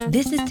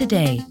This is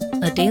Today,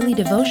 a daily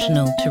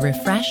devotional to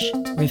refresh,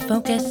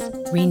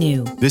 refocus,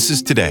 renew. This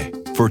is Today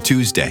for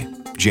Tuesday,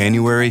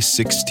 January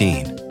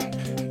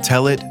 16.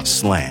 Tell It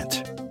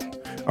Slant.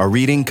 Our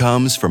reading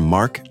comes from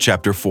Mark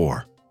chapter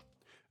 4.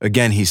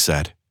 Again he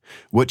said,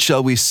 "What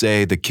shall we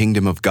say the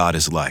kingdom of God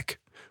is like?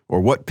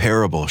 Or what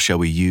parable shall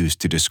we use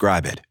to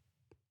describe it?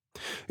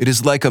 It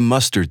is like a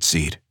mustard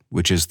seed,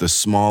 which is the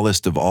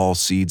smallest of all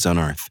seeds on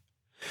earth.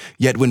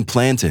 Yet when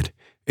planted,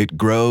 it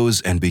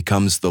grows and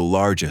becomes the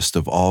largest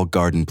of all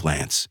garden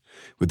plants,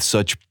 with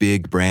such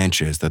big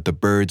branches that the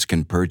birds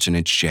can perch in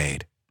its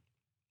shade."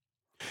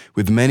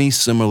 With many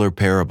similar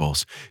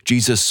parables,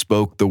 Jesus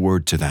spoke the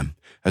word to them,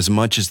 as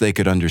much as they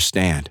could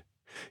understand.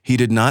 He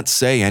did not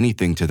say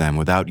anything to them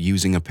without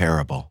using a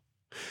parable.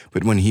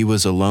 But when he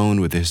was alone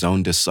with his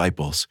own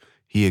disciples,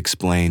 he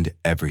explained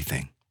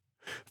everything.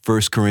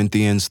 1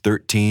 Corinthians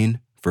 13,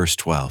 verse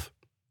 12.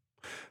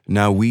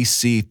 Now we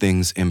see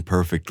things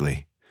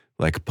imperfectly,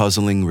 like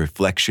puzzling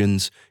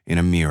reflections in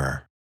a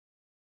mirror.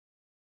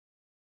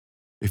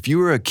 If you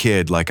were a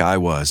kid like I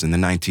was in the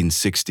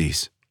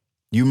 1960s,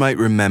 you might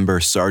remember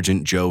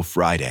Sergeant Joe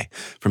Friday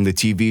from the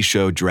TV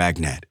show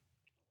Dragnet.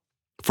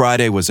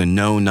 Friday was a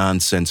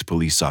no-nonsense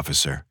police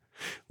officer.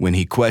 When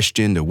he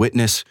questioned a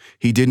witness,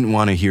 he didn't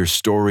want to hear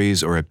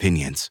stories or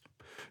opinions.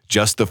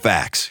 Just the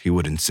facts, he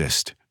would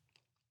insist.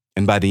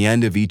 And by the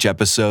end of each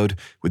episode,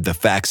 with the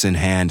facts in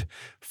hand,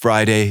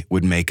 Friday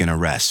would make an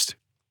arrest.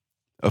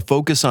 A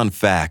focus on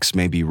facts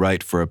may be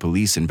right for a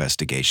police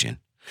investigation,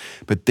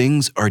 but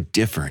things are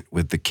different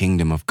with the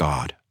kingdom of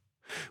God.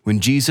 When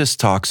Jesus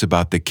talks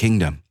about the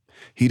kingdom,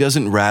 he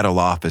doesn't rattle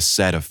off a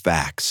set of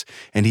facts,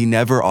 and he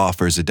never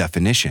offers a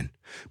definition,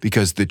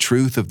 because the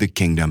truth of the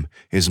kingdom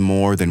is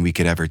more than we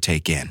could ever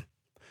take in.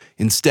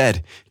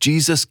 Instead,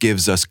 Jesus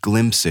gives us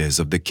glimpses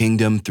of the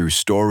kingdom through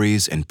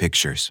stories and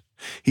pictures.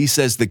 He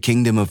says the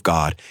kingdom of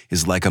God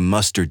is like a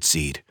mustard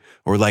seed,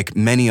 or like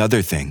many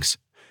other things.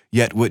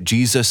 Yet what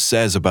Jesus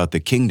says about the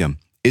kingdom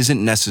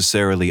isn't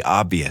necessarily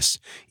obvious,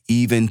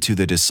 even to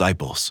the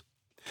disciples.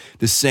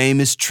 The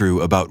same is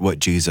true about what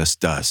Jesus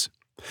does.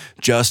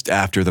 Just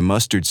after the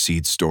mustard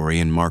seed story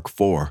in Mark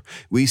 4,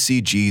 we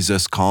see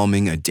Jesus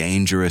calming a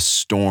dangerous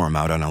storm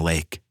out on a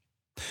lake.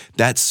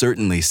 That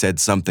certainly said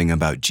something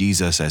about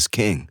Jesus as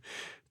king,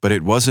 but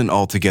it wasn't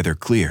altogether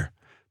clear.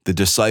 The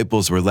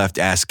disciples were left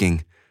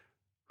asking,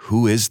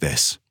 "Who is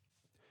this?"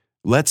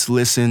 Let's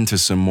listen to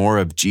some more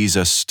of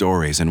Jesus'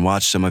 stories and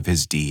watch some of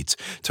his deeds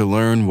to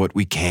learn what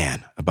we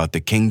can about the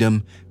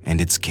kingdom and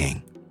its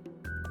king.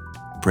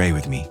 Pray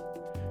with me.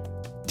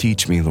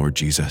 Teach me, Lord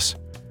Jesus.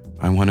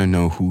 I want to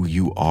know who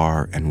you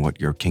are and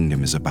what your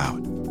kingdom is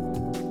about.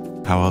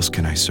 How else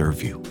can I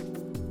serve you?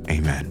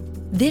 Amen.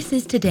 This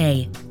is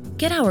Today.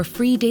 Get our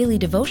free daily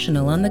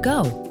devotional on the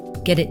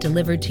go. Get it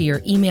delivered to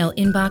your email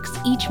inbox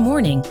each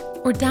morning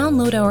or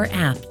download our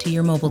app to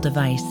your mobile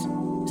device.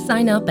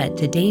 Sign up at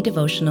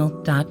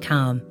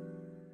todaydevotional.com.